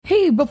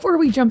Hey, before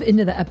we jump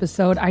into the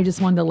episode, I just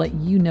wanted to let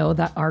you know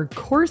that our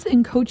course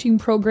and coaching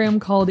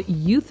program called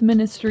Youth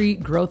Ministry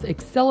Growth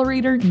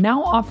Accelerator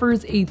now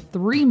offers a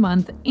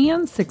 3-month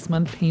and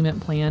 6-month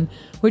payment plan,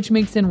 which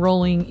makes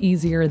enrolling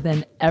easier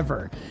than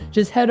ever.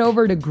 Just head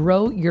over to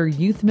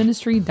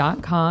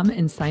growyouthministry.com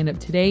and sign up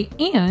today.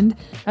 And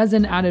as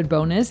an added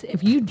bonus,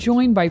 if you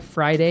join by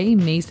Friday,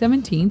 May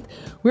 17th,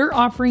 we're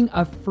offering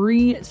a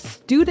free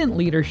student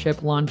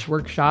leadership launch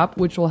workshop,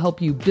 which will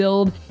help you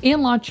build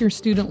and launch your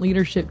student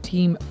leadership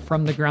team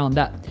from the ground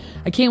up.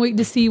 I can't wait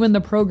to see you in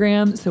the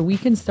program so we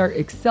can start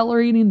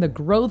accelerating the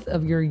growth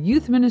of your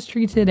youth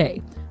ministry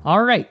today.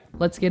 All right,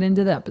 let's get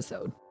into the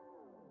episode.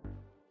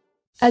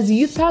 As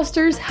youth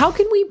pastors, how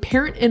can we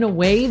parent in a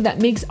way that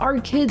makes our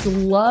kids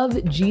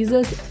love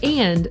Jesus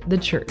and the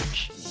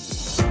church?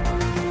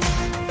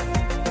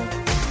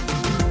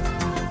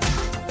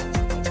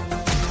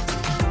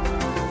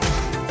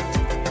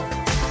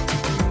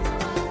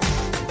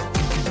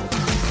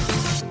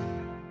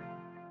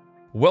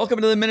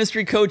 Welcome to the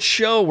Ministry Coach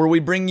Show, where we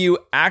bring you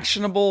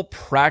actionable,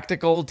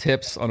 practical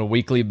tips on a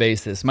weekly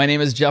basis. My name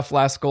is Jeff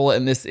Lascola,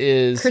 and this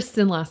is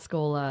Kristen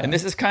Lascola. And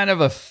this is kind of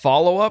a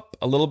follow-up,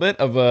 a little bit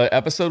of an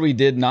episode we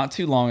did not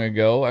too long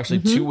ago, actually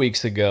 2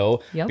 weeks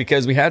ago,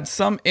 because we had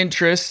some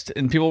interest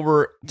and people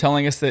were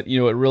telling us that, it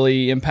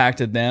really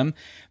impacted them.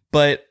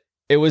 But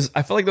I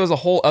feel like there was a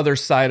whole other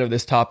side of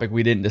this topic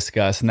we didn't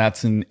discuss, and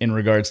that's in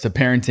regards to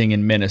parenting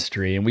and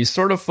ministry. And we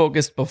sort of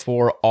focused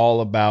before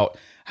all about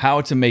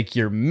how to make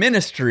your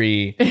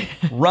ministry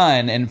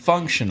run and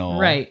functional,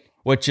 right?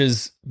 Which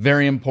is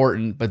very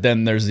important. But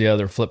then there's the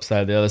other flip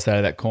side, the other side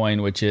of that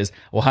coin, which is,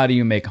 well, how do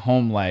you make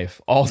home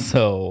life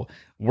also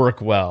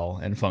work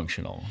well and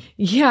functional?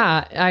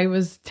 Yeah, I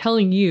was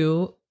telling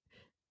you,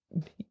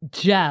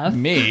 Jeff.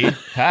 Me?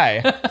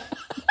 Hi.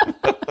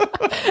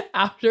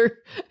 After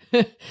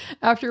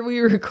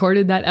we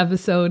recorded that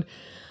episode,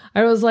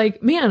 I was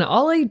like, man,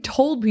 all I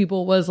told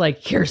people was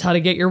like, here's how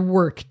to get your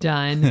work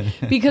done.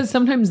 Because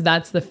sometimes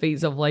that's the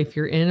phase of life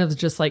you're in. It's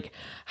just like,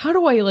 how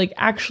do I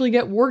actually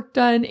get work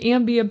done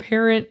and be a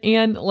parent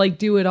and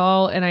do it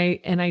all? And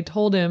I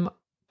told him,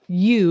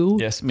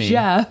 yes, me,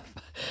 Jeff,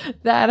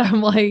 that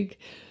I'm like,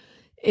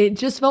 it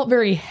just felt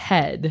very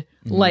head.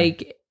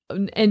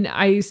 And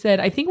I said,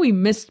 I think we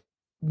missed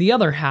the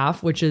other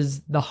half, which is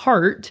the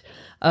heart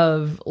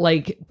of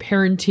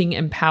parenting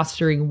and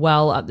pastoring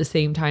well at the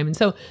same time. And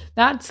so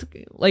that's,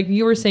 like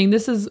you were saying,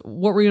 this is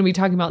what we're going to be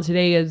talking about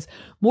today, is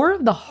more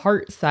of the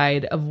heart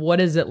side of what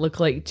does it look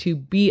like to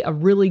be a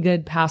really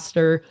good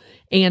pastor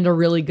and a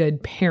really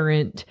good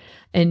parent,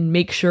 and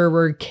make sure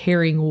we're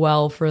caring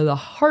well for the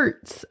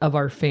hearts of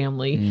our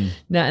family.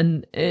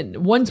 And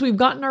once we've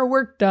gotten our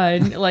work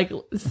done,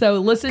 so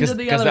listen to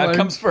the other one. Because that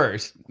comes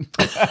first.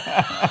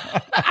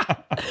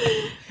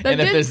 That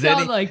didn't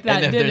sound like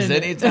that, and if there's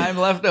any time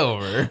left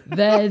over,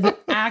 then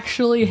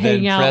actually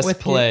hang out with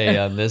press play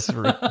on this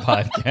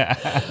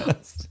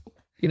podcast.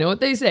 You know what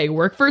they say,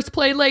 work first,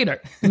 play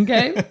later.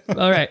 Okay?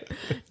 All right.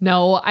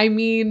 No, I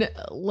mean,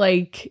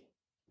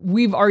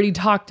 we've already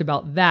talked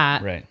about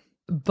that. Right.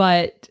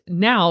 But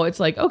now it's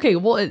okay,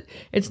 well,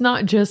 it's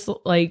not just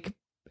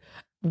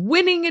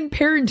winning in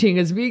parenting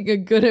is being a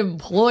good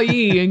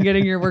employee and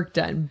getting your work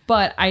done.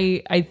 But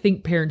I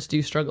think parents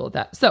do struggle with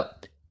that. So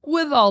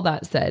with all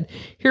that said,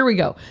 here we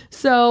go.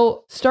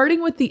 So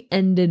starting with the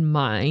end in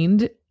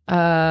mind,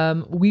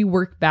 we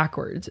work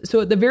backwards. So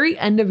at the very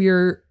end of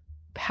your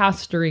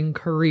pastoring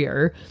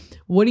career,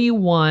 what do you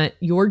want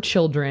your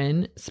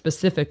children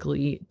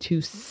specifically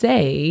to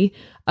say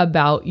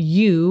about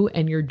you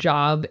and your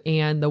job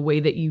and the way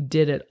that you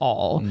did it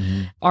all?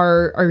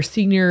 Our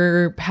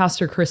senior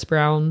pastor, Chris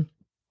Brown,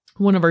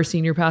 one of our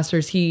senior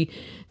pastors, he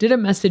did a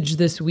message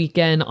this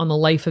weekend on the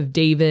life of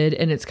David,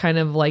 and it's kind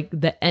of like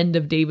the end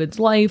of David's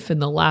life and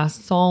the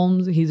last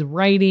Psalms he's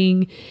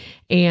writing.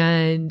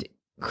 And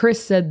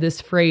Chris said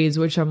this phrase,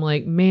 which I'm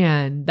like,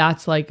 man,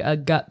 that's like a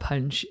gut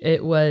punch.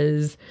 It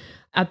was,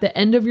 at the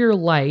end of your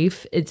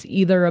life, it's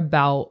either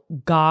about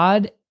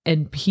God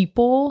and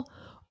people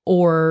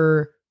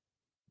or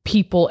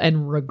people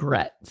and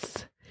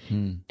regrets.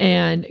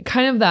 And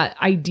kind of that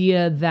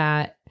idea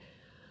that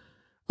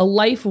a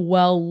life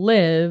well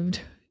lived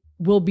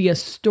will be a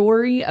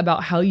story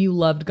about how you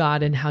loved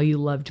God and how you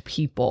loved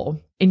people.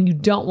 And you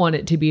don't want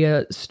it to be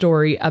a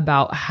story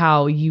about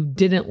how you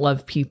didn't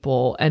love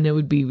people. And it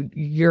would be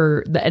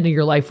the end of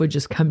your life would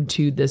just come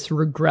to this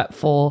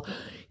regretful,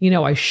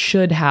 I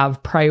should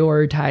have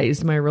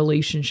prioritized my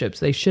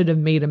relationships. I should have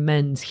made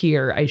amends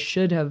here. I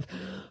should have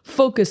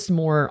focused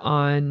more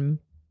on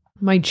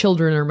my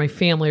children or my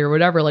family or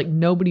whatever.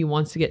 Nobody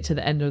wants to get to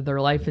the end of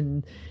their life.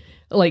 And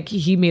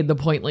he made the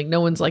point,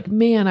 no one's like,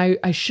 man,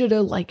 I should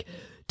have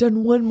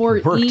done one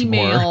more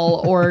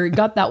email or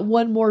got that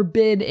one more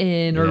bid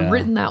in or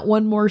written that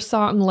one more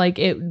song.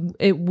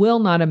 It will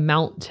not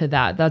amount to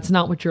that. That's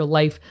not what your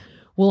life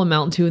will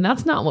amount to. And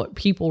that's not what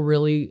people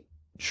really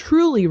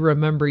truly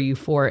remember you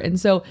for? And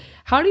so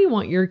how do you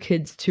want your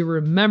kids to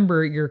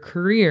remember your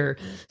career?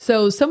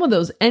 So some of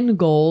those end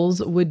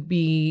goals would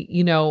be,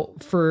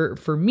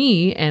 for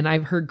me, and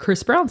I've heard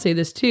Chris Brown say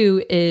this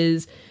too,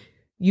 is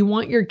you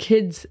want your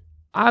kids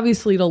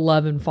obviously to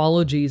love and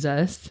follow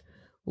Jesus,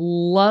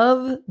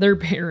 love their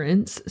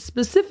parents.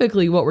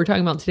 Specifically, what we're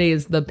talking about today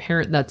is the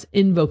parent that's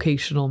in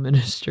vocational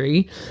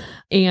ministry,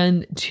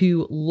 and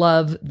to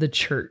love the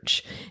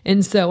church.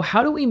 And so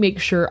how do we make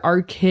sure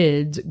our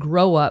kids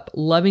grow up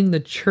loving the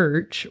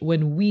church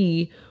when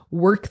we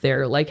work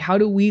there? Like, how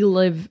do we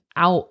live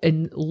out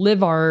and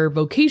live our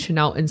vocation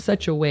out in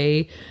such a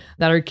way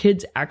that our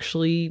kids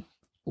actually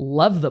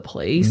love the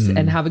place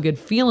and have a good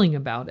feeling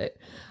about it?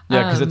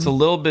 Yeah, because it's a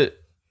little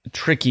bit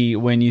tricky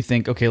when you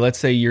think, okay, let's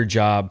say your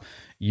job,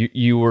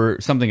 you were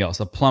something else,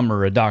 a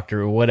plumber, a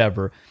doctor, or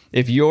whatever.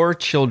 If your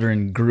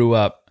children grew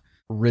up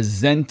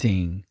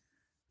resenting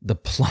the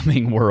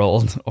plumbing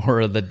world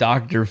or the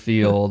doctor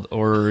field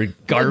or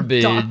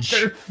garbage,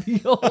 the doctor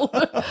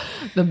field,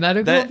 the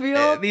medical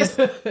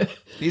field.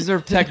 These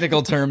are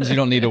technical terms you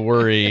don't need to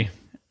worry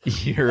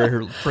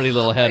your pretty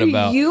little head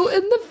about. Are you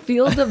in the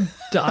field of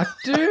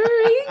doctoring?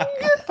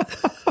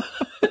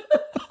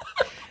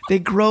 They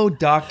grow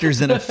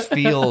doctors in a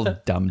field,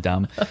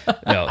 dum-dum.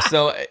 No,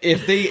 so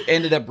if they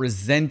ended up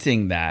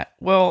resenting that,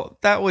 well,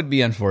 that would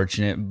be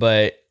unfortunate,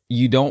 but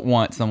you don't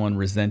want someone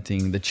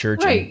resenting the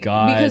church and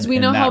God, because we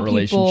know how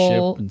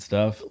people and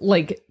stuff.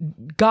 Like,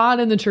 God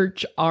and the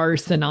church are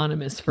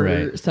synonymous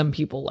for some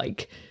people.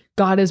 Like,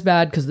 God is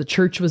bad because the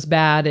church was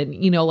bad, and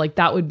like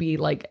that would be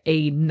like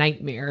a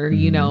nightmare.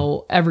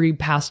 Every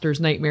pastor's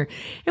nightmare,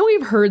 and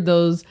we've heard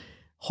those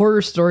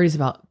horror stories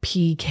about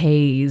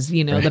PKs,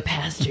 the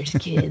pastor's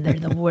kid, they're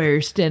the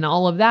worst, and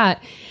all of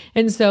that.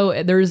 And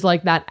so there's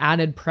like that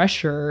added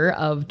pressure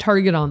of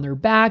target on their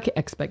back,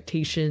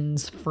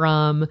 expectations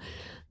from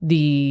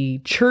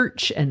the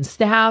church and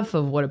staff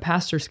of what a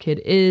pastor's kid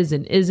is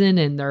and isn't,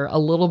 and they're a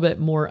little bit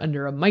more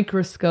under a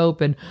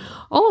microscope and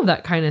all of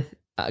that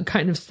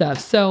kind of stuff.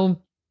 So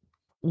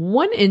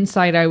one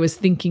insight I was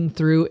thinking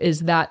through is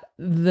that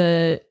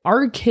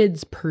our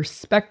kids'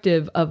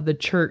 perspective of the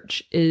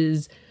church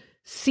is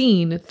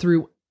seen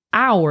through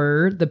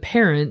the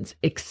parents'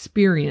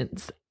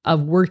 experience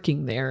of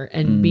working there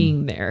and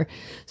being there.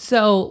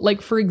 So,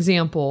 like, for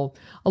example,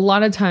 a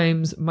lot of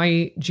times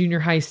my junior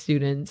high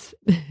students,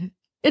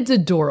 it's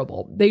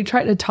adorable. They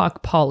try to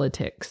talk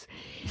politics,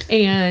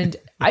 and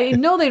I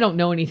know they don't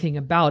know anything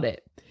about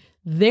it.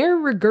 They're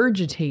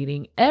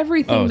regurgitating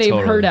everything they've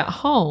heard at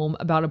home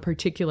about a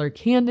particular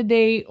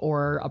candidate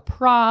or a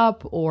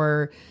prop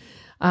or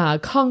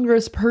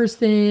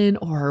congressperson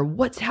or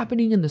what's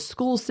happening in the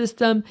school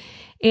system.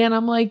 And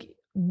I'm like,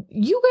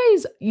 you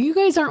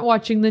guys aren't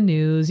watching the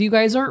news. You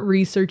guys aren't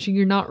researching.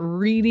 You're not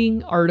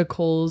reading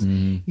articles.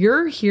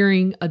 You're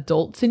hearing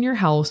adults in your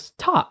house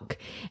talk,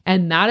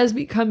 and that has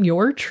become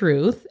your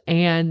truth.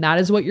 And that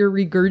is what you're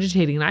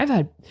regurgitating. And I've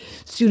had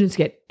students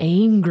get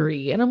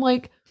angry, and I'm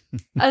like,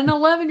 an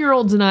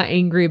 11-year-old's not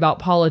angry about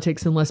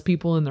politics unless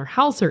people in their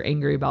house are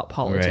angry about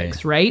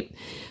politics, right?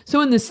 So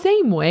in the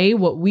same way,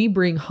 what we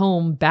bring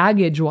home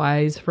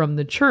baggage-wise from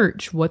the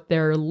church, what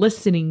they're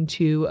listening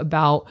to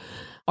about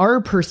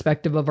our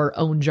perspective of our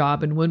own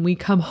job, and when we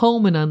come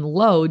home and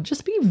unload,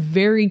 just be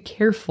very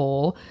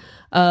careful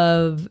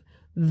of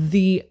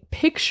the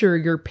picture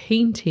you're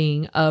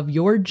painting of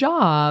your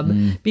job,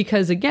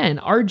 because again,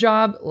 our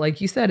job,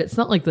 like you said, it's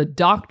not like the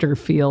doctor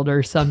field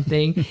or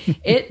something.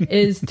 It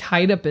is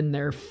tied up in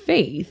their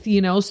faith,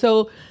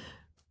 so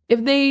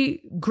if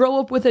they grow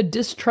up with a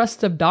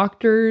distrust of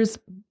doctors,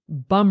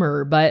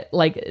 bummer, but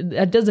like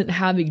that doesn't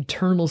have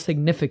eternal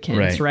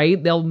significance,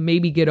 right? They'll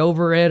maybe get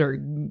over it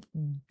or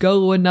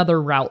go another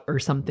route or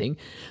something.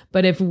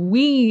 But if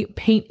we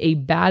paint a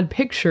bad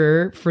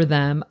picture for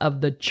them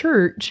of the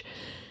church,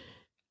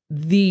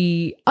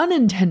 the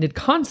unintended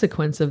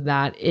consequence of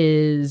that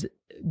is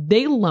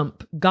they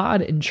lump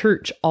God and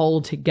church all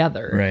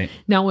together.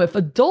 Now, if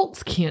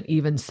adults can't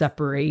even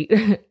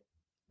separate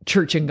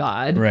church and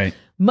God,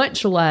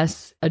 much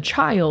less a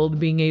child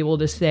being able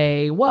to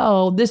say,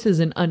 well, this is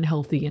an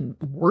unhealthy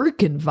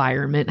work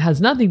environment,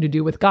 has nothing to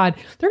do with God.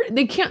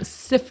 They can't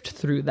sift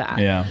through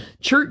that.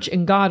 Church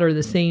and God are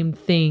the same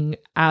thing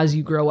as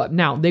you grow up.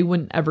 Now, they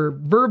wouldn't ever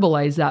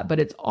verbalize that, but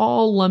it's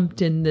all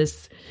lumped in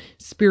this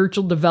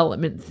spiritual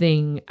development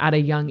thing at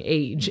a young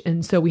age.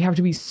 And so we have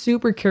to be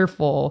super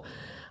careful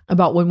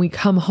about when we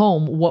come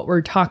home, what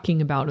we're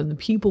talking about and the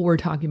people we're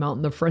talking about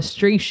and the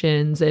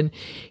frustrations and,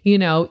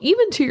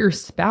 even to your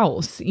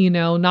spouse,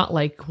 not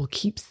like, well,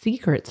 keep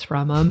secrets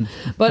from them.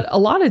 But a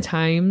lot of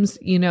times,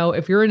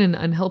 if you're in an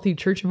unhealthy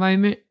church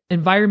environment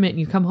and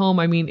you come home,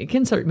 it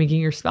can start making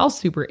your spouse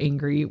super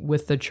angry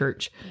with the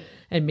church,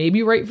 and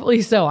maybe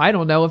rightfully so. I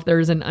don't know if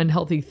there's an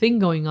unhealthy thing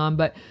going on,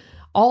 but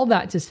all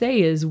that to say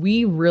is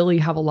we really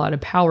have a lot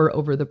of power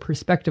over the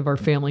perspective our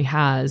family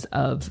has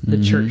of the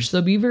church.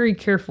 So be very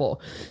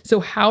careful. So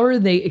how are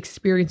they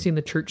experiencing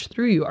the church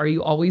through you? Are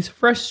you always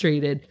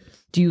frustrated?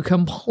 Do you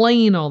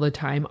complain all the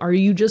time? Are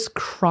you just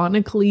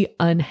chronically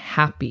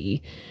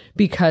unhappy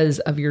because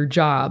of your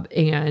job?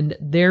 And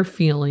their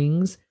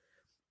feelings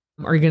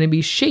are going to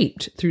be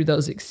shaped through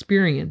those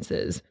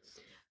experiences.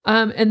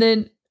 And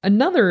then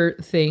another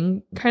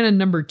thing, kind of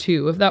number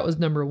 2, if that was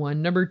number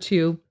 1, number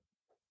 2,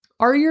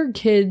 are your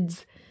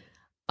kids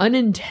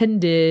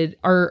unintended,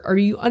 are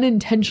you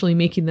unintentionally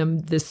making them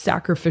the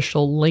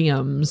sacrificial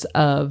lambs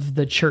of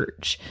the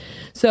church?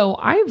 So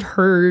I've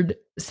heard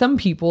some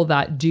people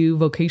that do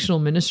vocational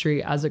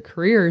ministry as a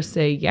career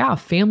say, yeah,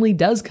 family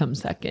does come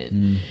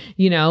second,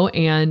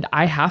 and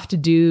I have to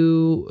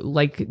do,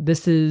 like,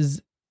 this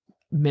is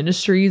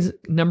ministry's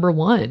number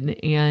 1,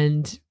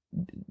 and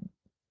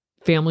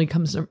family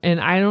comes, and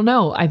I don't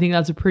know. I think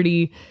that's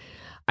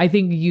I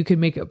think you could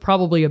make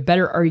probably a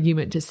better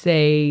argument to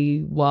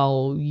say,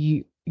 well,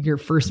 your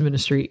first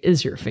ministry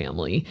is your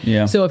family.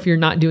 Yeah. So if you're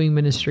not doing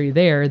ministry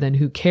there, then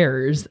who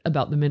cares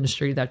about the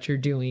ministry that you're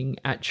doing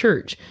at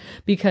church?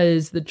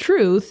 Because the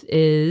truth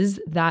is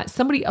that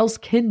somebody else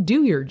can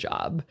do your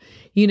job.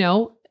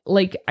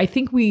 Like, I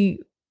think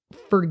we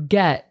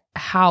forget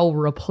how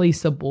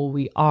replaceable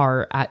we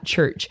are at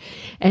church.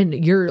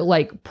 And you're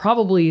like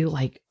probably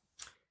like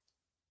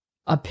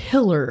a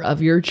pillar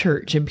of your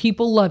church, and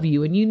people love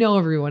you, and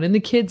everyone, and the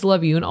kids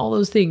love you, and all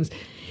those things.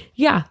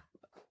 Yeah.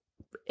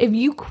 If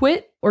you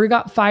quit or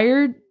got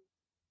fired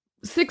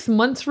 6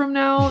 months from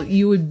now,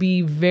 you would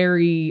be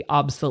very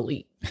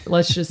obsolete.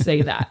 Let's just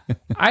say that.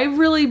 I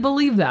really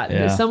believe that.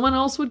 Yeah. If someone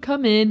else would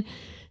come in,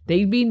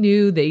 they'd be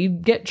new,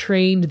 they'd get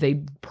trained,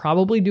 they'd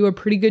probably do a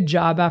pretty good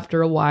job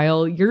after a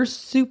while. You're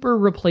super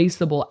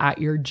replaceable at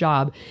your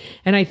job.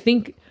 And I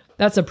think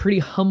that's a pretty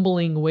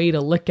humbling way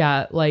to look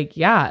at, like,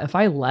 yeah, if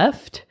I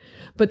left,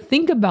 but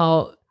think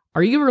about,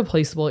 are you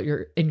replaceable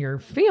in your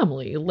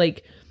family?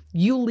 Like,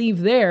 you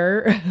leave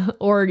there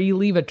or you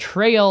leave a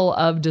trail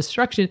of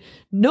destruction.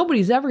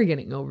 Nobody's ever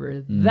getting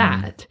over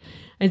that.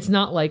 It's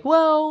not like,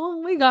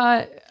 well, we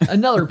got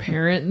another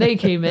parent and they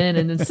came in,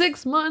 and in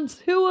 6 months,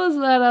 who was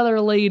that other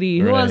lady?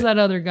 Who was that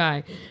other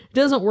guy? It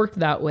doesn't work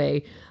that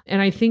way.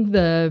 And I think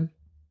the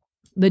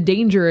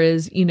danger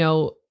is,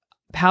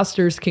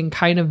 pastors can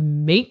kind of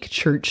make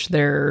church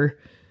their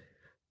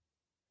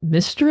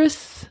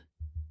mistress.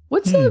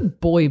 What's a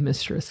boy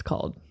mistress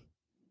called?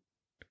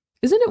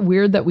 Isn't it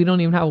weird that we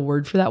don't even have a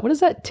word for that? What does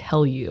that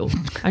tell you?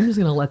 I'm just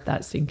going to let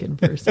that sink in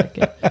for a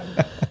second.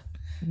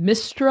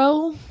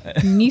 Maestro.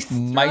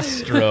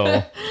 Maestro.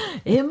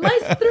 A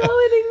maestro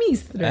and a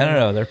mistress. I don't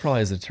know. There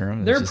probably is a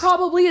term. There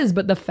probably is,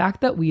 but the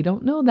fact that we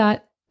don't know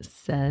that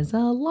says a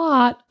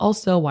lot.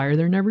 Also, why are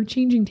there never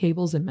changing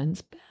tables in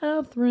men's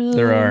bathrooms?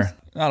 There are.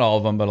 Not all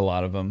of them, but a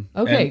lot of them.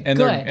 Okay, and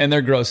good.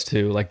 They're gross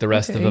too, like the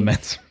rest of the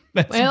men's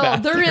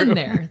bathroom. They're in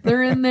there.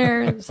 They're in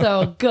there.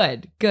 So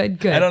good. I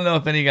don't know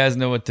if any guys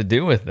know what to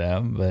do with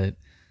them, but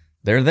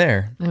they're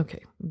there.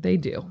 Okay, they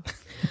do.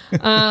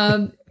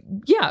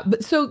 Yeah,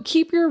 but so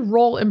keep your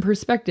role in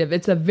perspective.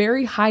 It's a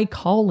very high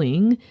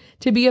calling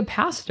to be a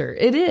pastor.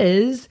 It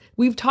is.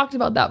 We've talked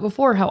about that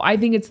before, how I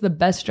think it's the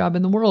best job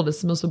in the world.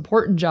 It's the most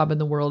important job in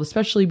the world,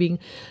 especially being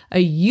a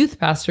youth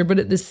pastor. But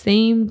at the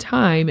same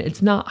time,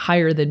 it's not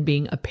higher than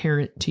being a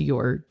parent to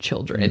your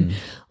children.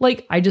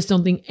 Like, I just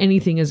don't think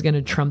anything is going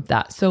to trump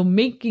that. So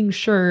making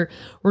sure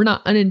we're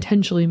not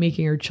unintentionally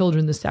making our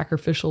children the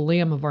sacrificial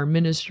lamb of our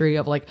ministry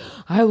of like,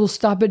 I will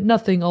stop at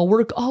nothing. I'll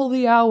work all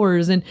the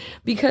hours. And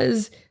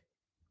because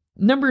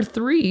number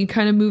 3,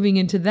 kind of moving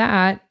into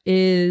that,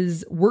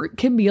 is work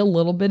can be a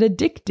little bit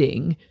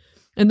addicting.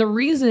 And the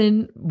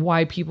reason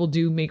why people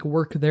do make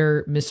work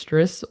their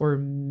mistress or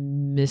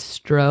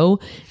mistro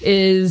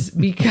is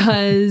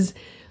because,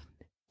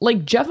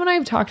 like Jeff and I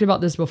have talked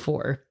about this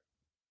before,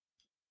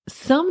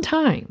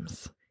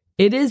 sometimes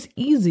it is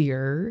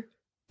easier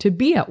to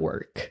be at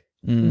work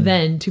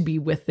than to be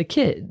with the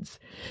kids.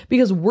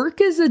 Because work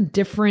is a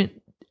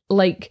different,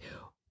 like,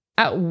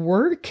 at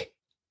work,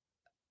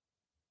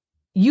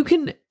 you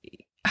can,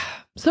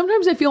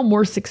 sometimes I feel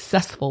more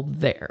successful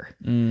there.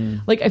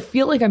 Like, I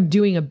feel like I'm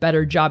doing a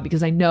better job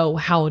because I know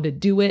how to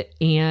do it.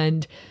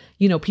 And,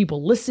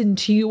 people listen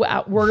to you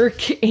at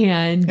work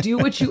and do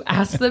what you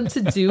ask them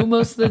to do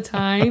most of the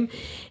time.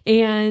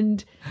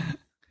 And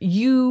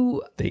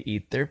they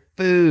eat their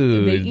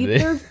food.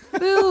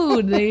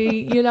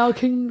 They,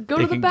 can go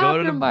to the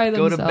bathroom by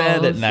themselves. Go to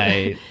bed at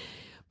night.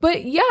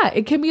 But yeah,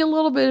 it can be a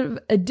little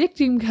bit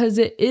addicting because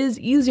it is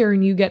easier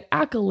and you get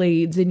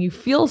accolades and you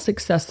feel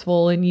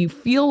successful and you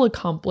feel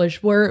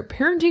accomplished, where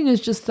parenting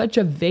is just such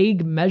a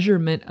vague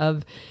measurement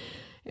of,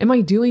 am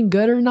I doing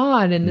good or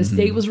not? And this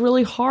day was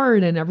really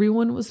hard and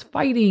everyone was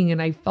fighting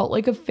and I felt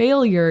like a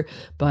failure.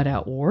 But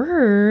at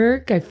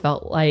work, I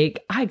felt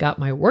like I got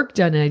my work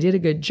done and I did a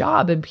good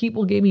job and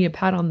people gave me a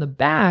pat on the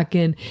back.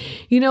 And,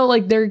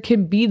 like, there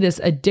can be this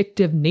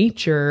addictive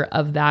nature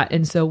of that.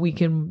 And so we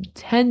can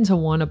tend to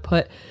want to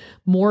put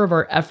more of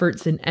our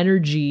efforts and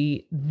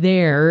energy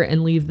there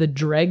and leave the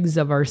dregs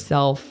of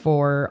ourself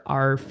for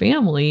our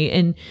family.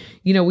 And,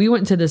 we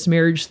went to this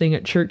marriage thing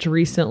at church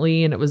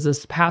recently, and it was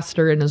this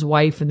pastor and his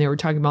wife, and they were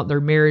talking about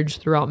their marriage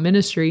throughout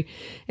ministry.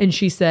 And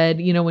she said,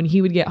 when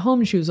he would get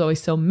home, she was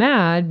always so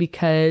mad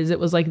because it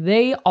was like,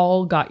 they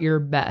all got your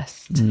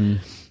best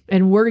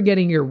and we're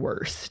getting your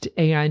worst,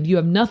 and you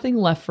have nothing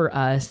left for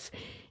us.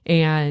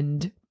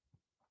 And,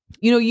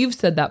 you've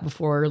said that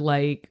before,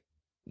 like,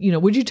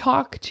 would you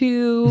talk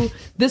to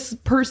this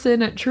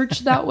person at church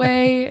that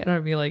way? And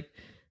I'd be like,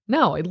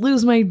 no, I'd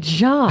lose my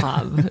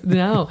job.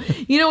 No,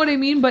 you know what I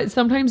mean? But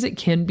sometimes it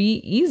can be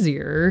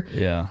easier,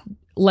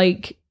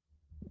 like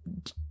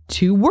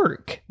to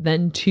work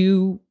than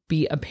to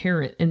be a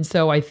parent. And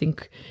so I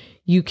think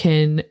you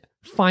can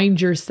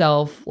find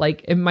yourself,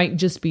 like, it might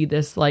just be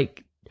this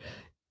like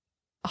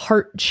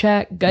heart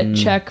check, gut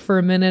check for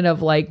a minute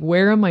of like,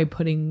 where am I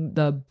putting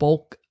the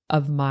bulk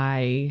of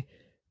my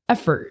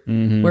effort?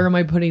 Where am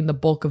I putting the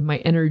bulk of my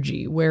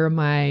energy? Where am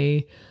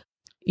I,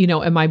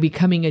 am I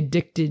becoming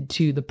addicted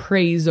to the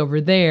praise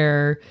over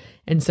there?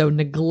 And so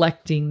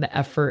neglecting the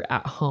effort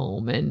at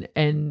home,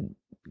 and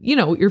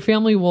your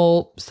family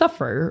will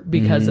suffer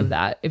because of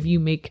that. If you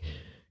make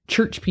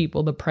church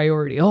people the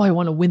priority, I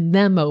want to win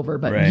them over,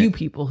 but you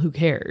people, who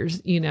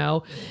cares,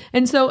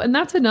 And so, and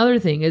that's another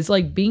thing, is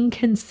like being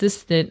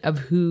consistent of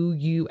who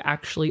you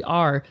actually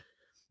are.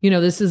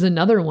 This is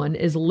another one,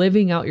 is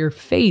living out your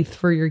faith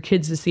for your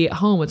kids to see at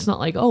home. It's not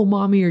like, oh,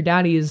 mommy or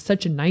daddy is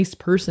such a nice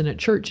person at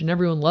church and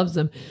everyone loves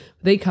them.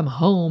 They come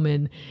home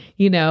and,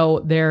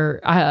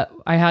 I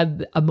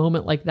had a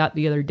moment like that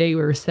the other day.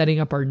 We were setting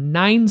up our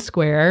 9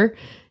 square,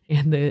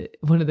 and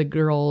one of the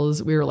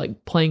girls, we were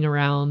like playing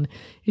around,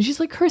 and she's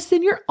like,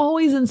 Kristen, you're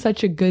always in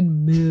such a good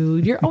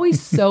mood. You're always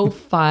so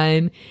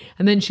fun.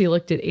 And then she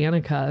looked at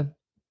Annika,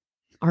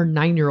 our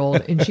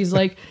 9-year-old, and she's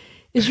like,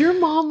 is your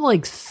mom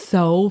like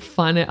so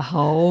fun at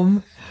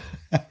home?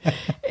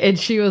 And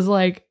she was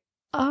like,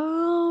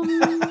 well,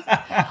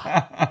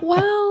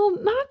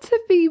 not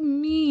to be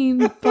mean,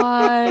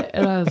 but,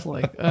 and I was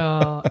like,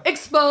 oh,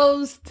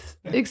 exposed.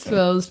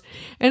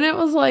 And it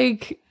was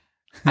like,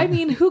 I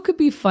mean, who could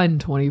be fun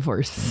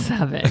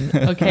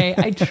 24/7? Okay.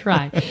 I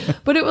try,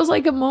 but it was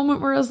like a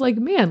moment where I was like,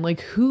 man,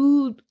 like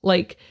who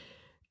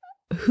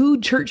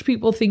church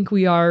people think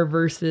we are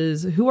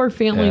versus who our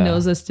family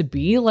knows us to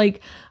be.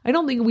 Like, I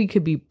don't think we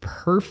could be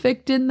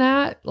perfect in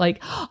that.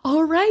 Like,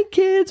 all right,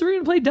 kids, we're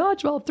going to play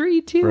dodgeball,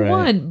 3, 2,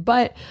 1.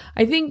 But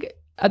I think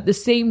at the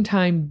same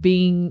time,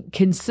 being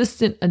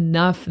consistent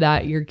enough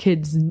that your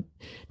kids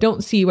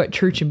don't see you at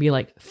church and be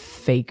like,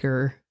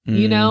 faker,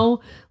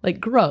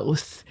 like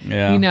gross,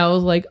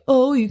 like,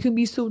 oh, you can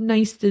be so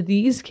nice to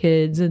these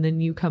kids. And then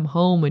you come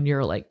home and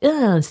you're like,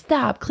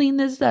 stop, clean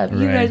this up.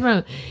 You guys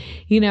want,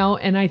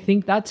 and I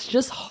think that's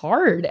just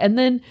hard. And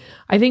then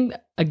I think,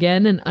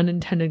 again, an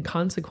unintended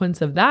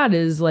consequence of that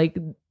is like,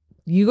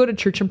 you go to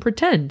church and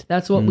pretend.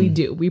 That's what we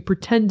do. We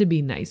pretend to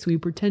be nice. We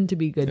pretend to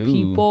be good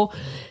people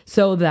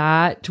so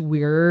that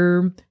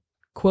we're,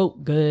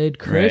 quote, good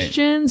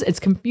Christians. It's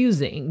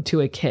confusing to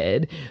a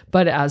kid,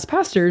 but as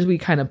pastors, we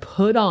kind of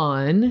put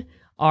on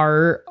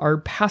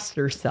our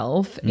pastor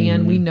self,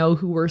 and we know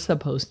who we're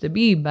supposed to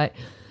be. But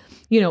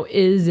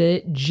is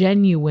it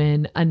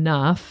genuine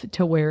enough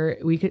to where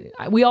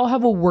we all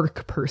have a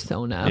work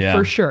persona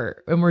for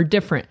sure, and we're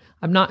different.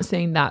 I'm not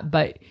saying that,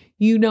 but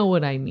you know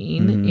what I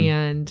mean,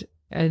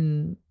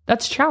 and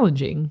that's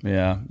challenging.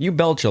 Yeah, you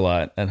belch a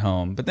lot at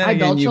home, but then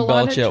again, you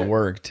belch at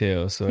work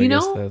too. So I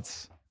guess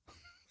that's.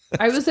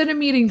 I was at a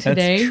meeting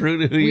today. That's true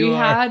to who you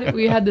are.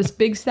 We had this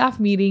big staff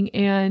meeting,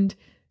 and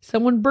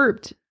someone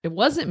burped. It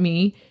wasn't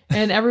me,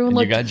 and everyone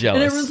looked. You got jealous.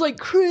 And everyone's like,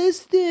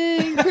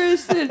 Kristen.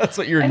 That's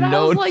what you're known for. And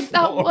I was like,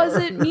 that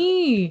wasn't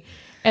me.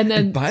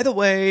 And by the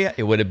way,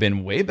 it would have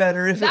been way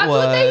better if it was. That's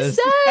what they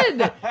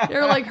said.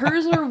 They're like,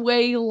 hers are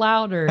way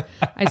louder.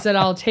 I said,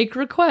 I'll take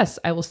requests.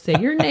 I will say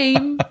your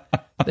name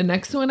the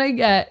next one I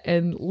get.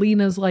 And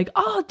Lena's like,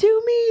 oh,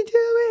 do me.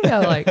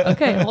 I'm like,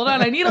 okay, hold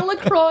on. I need a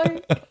LaCroix.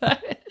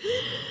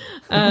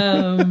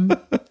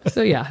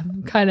 So yeah,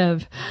 I'm kind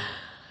of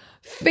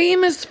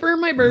famous for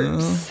my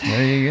burps.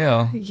 There you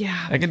go.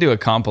 Yeah. I can do a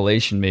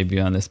compilation maybe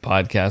on this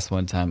podcast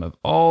one time of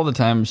all the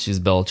times she's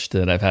belched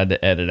that I've had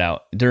to edit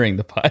out during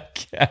the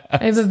podcast.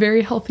 I have a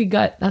very healthy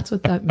gut. That's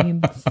what that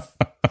means.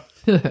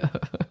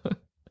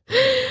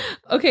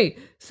 Okay,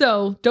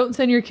 so don't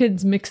send your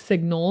kids mixed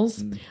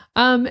signals.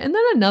 And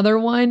then another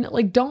one,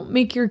 like, don't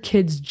make your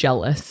kids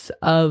jealous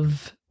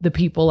of the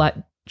people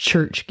at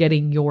church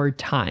getting your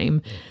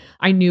time.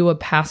 I knew a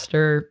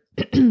pastor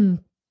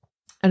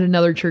at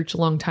another church a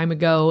long time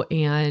ago,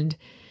 and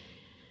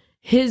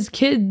his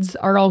kids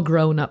are all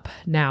grown up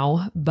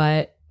now,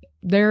 but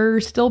they're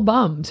still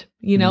bummed.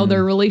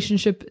 Their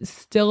relationship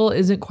still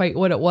isn't quite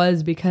what it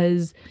was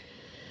because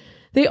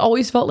they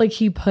always felt like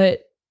he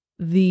put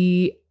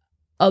the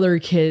other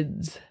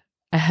kids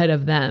ahead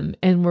of them.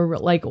 And we're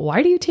like,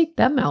 why do you take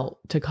them out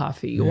to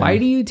coffee? Yeah. Why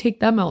do you take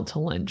them out to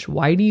lunch?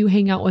 Why do you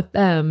hang out with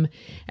them?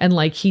 And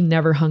like, he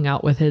never hung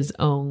out with his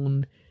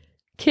own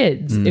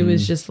kids. It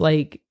was just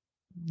like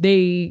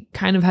they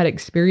kind of had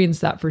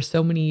experienced that for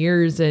so many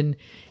years, and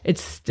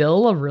it's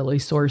still a really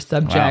sore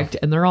subject. Wow.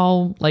 And they're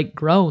all like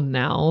grown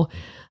now.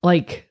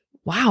 Like,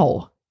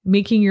 wow,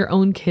 making your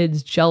own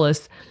kids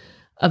jealous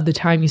of the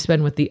time you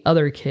spend with the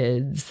other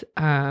kids.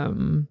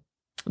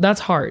 That's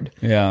hard.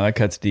 Yeah, that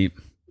cuts deep.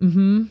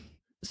 Mm-hmm.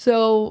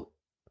 So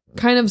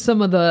kind of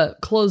some of the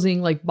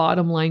closing, like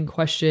bottom line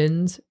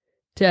questions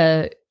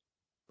to,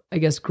 I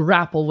guess,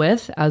 grapple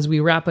with as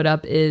we wrap it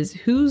up is,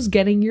 who's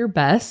getting your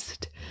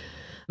best?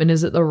 And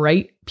is it the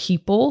right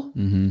people?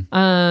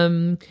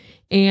 Mm-hmm.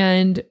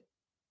 And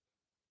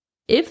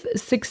if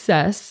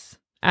success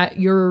at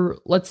your,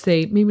 let's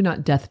say, maybe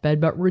not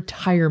deathbed, but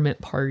retirement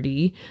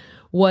party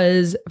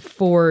was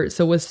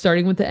with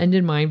starting with the end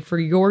in mind, for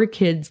your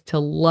kids to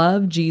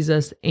love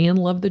Jesus and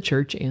love the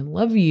church and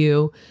love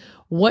you,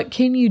 what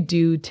can you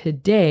do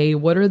today?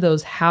 What are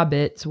those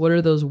habits? What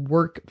are those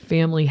work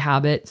family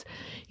habits?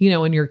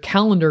 And your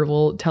calendar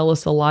will tell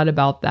us a lot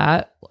about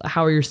that,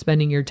 how you're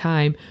spending your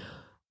time.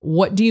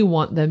 What do you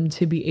want them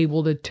to be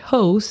able to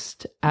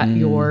toast at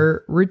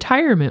your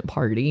retirement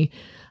party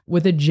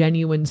with a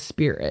genuine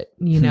spirit,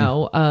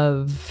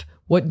 of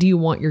what do you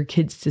want your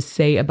kids to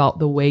say about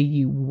the way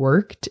you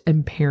worked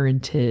and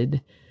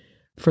parented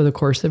for the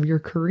course of your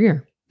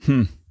career?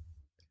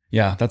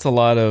 Yeah,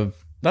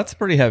 that's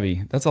pretty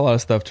heavy. That's a lot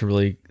of stuff to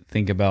really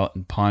think about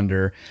and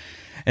ponder.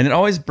 And it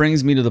always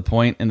brings me to the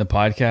point in the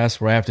podcast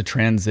where I have to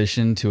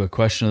transition to a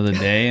question of the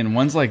day. And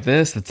ones like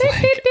this, it's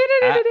like,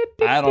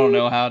 I don't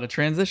know how to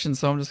transition,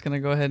 so I'm just going to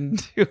go ahead and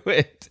do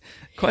it.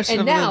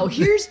 And now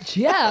here's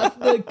Jeff,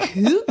 the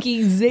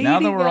kooky zany Now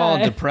that we're guy. all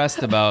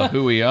depressed about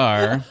who we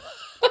are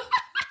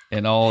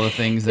and all the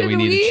things that we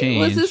need to change.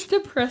 Was this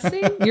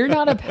depressing? You're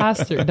not a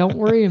pastor. Don't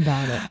worry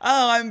about it.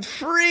 Oh, I'm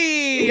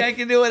free. I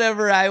can do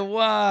whatever I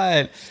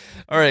want.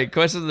 All right.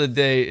 Question of the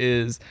day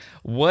is,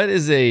 what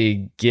is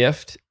a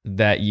gift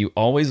that you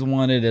always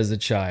wanted as a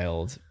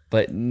child,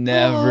 but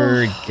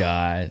never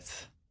got?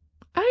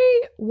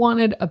 I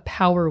wanted a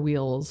Power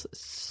Wheels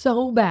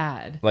so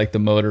bad. Like the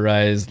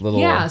motorized little...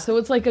 Yeah, so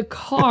it's like a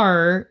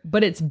car,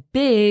 but it's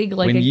big.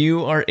 Like when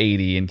you are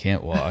 80 and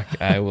can't walk,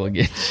 I will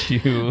get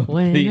you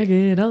when I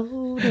get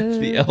older,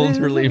 the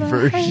elderly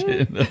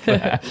version of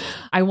that.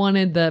 I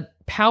wanted the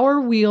Power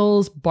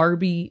Wheels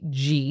Barbie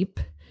Jeep,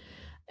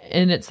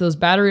 and it's those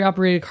battery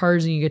operated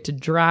cars and you get to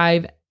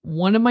drive.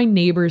 One of my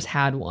neighbors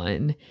had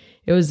one.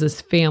 It was this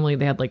family.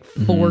 They had like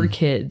 4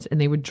 kids, and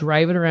they would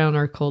drive it around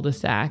our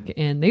cul-de-sac,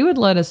 and they would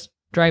let us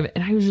drive it.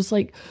 And I was just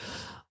like,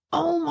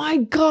 oh my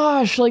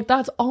gosh, like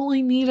that's all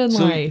I need in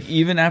life.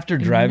 Even after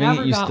driving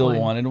it, you still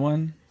wanted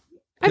one?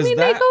 I mean,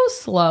 they go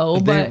slow,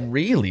 but they're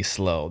really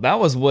slow. That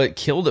was what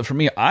killed it for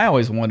me. I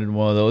always wanted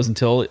one of those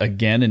until,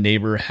 again, a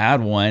neighbor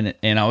had one,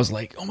 and I was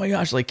like, oh my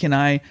gosh, like, can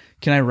I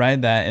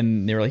ride that?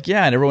 And they were like,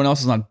 yeah, and everyone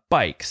else is on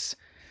bikes,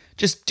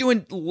 just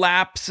doing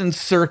laps and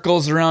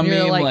circles around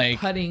me. Like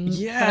putting.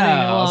 Yeah, putting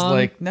I was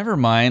like, never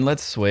mind,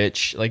 let's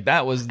switch. Like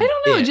that was. I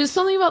don't know, just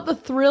something about the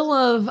thrill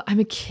of I'm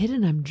a kid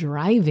and I'm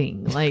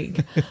driving.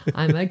 Like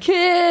I'm a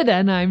kid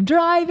and I'm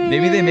driving.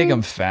 Maybe they make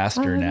them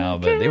faster now,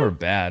 but they were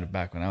bad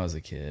back when I was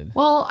a kid.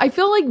 Well, I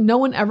feel like no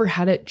one ever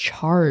had it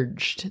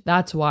charged.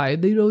 That's why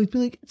they'd always be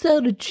like, it's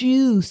out of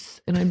juice,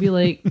 and I'd be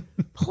like,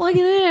 plug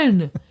it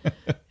in.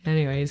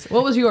 Anyways,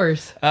 what was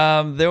yours?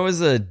 There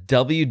was a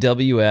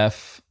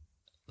WWF.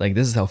 Like,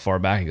 this is how far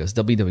back it goes.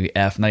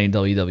 WWF, not even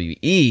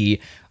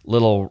WWE,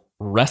 little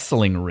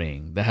wrestling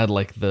ring that had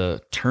like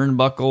the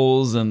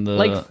turnbuckles and the...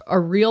 Like a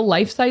real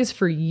life size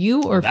for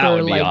you, or that for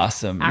would be like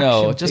awesome.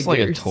 No, just figures? like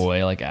a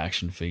toy, like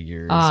action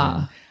figures.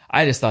 And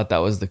I just thought that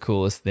was the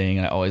coolest thing,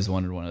 and I always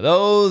wanted one of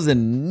those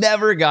and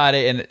never got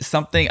it. And it's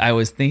something I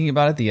was thinking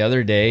about it the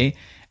other day,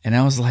 and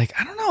I was like,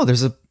 I don't know.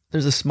 There's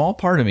a small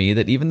part of me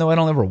that, even though I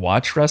don't ever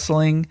watch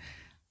wrestling,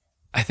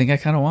 I think I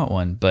kind of want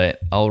one, but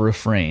I'll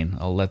refrain.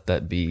 I'll let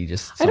that be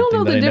just something I don't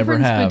know that the I never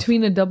difference have.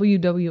 between a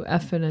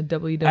WWF and a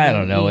WWE. I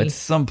don't know. At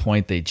some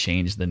point, they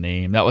changed the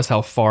name. That was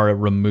how far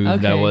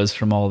removed I was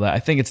from all that. I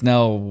think it's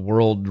now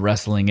World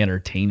Wrestling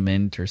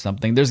Entertainment or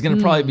something. There's going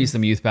to probably be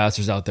some youth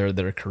pastors out there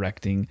that are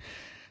correcting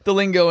the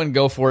lingo, and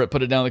go for it.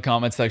 Put it down in the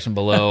comment section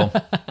below.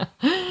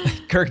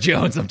 Kirk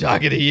Jones, I'm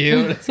talking to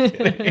you. Just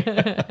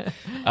kidding.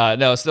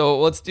 No, so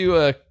let's do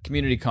a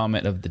community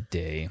comment of the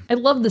day. I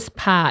love this,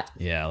 Pat.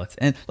 Yeah,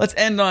 let's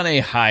end on a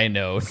high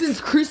note. Since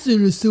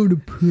Kristen is so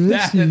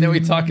depressing. And then we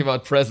talk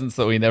about presents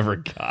that we never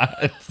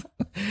got.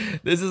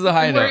 This is a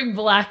high I'm note. Wearing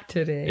black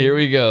today. Here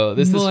we go.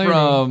 This is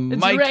from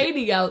It's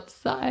raining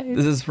outside.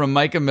 This is from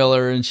Micah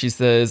Miller, and she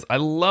says, I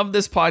love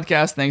this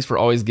podcast. Thanks for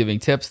always giving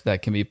tips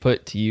that can be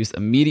put to use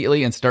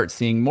immediately and start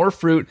seeing more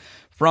fruit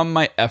from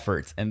my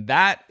efforts. And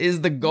that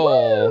is the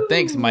goal. Woo!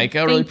 Thanks, Micah.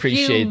 I really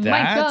appreciate you,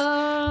 that.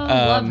 Micah.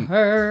 Love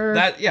her.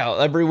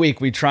 Every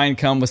week we try and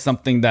come with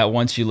something that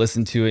once you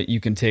listen to it, you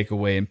can take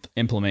away and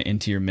implement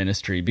into your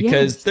ministry,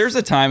 because there's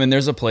a time and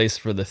there's a place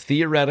for the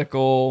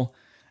theoretical,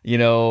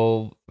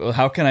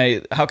 how can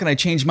I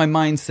change my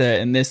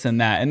mindset and this and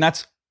that. And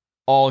that's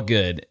all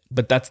good,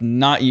 but that's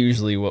not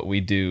usually what we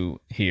do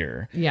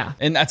here. Yeah.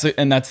 And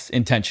that's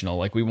intentional.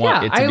 Like we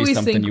want it to be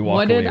something you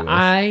walk away with. What did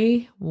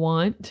I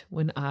want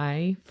when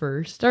I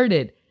first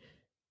started?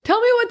 Tell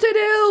me what to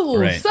do.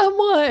 Right.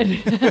 Someone.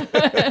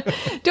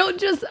 Don't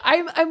just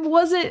I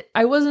wasn't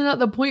at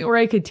the point where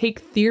I could take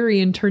theory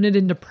and turn it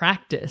into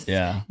practice.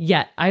 Yeah.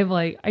 Yet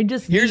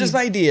here's this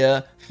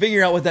idea.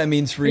 Figure out what that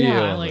means for you.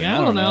 Like I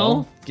don't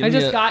know. I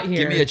just got here.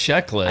 Give me a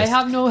checklist. I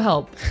have no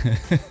help.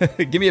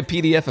 Give me a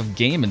PDF of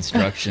game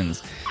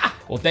instructions.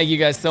 Well, thank you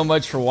guys so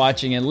much for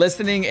watching and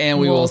listening, and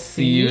we will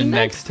see you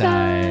next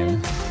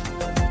time.